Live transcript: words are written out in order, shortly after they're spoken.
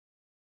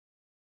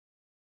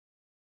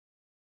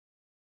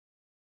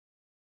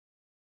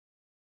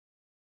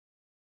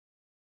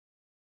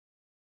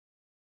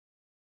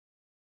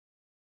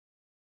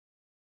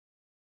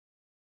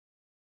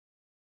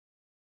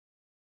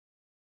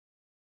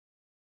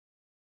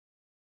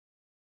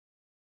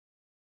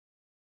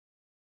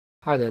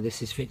Hi there,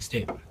 this is Fixed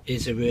It.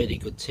 Here's a really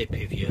good tip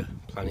if you're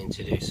planning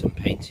to do some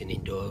painting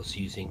indoors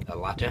using a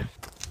ladder.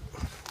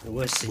 The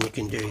worst thing you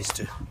can do is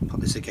to put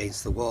this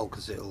against the wall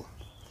because it'll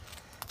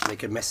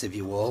make a mess of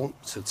your wall.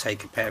 So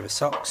take a pair of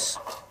socks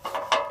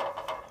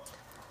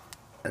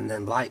and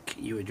then, like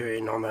you were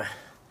doing on a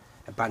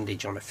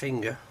bandage on a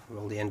finger,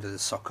 roll the end of the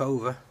sock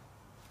over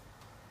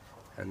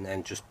and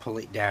then just pull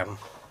it down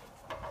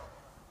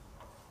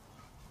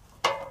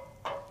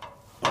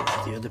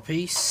over the other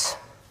piece.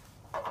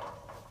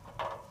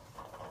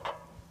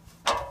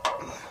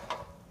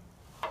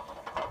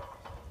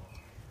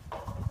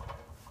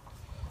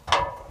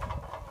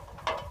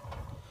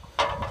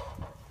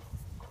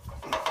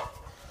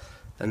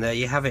 And there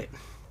you have it.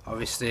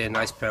 Obviously a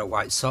nice pair of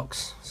white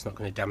socks. It's not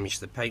going to damage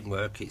the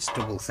paintwork. It's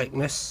double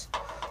thickness,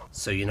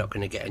 so you're not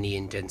going to get any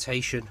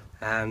indentation.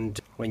 And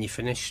when you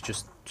finish,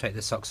 just take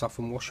the socks off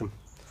and wash them.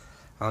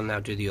 I'll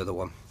now do the other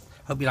one.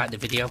 Hope you liked the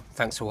video.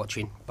 Thanks for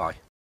watching. Bye.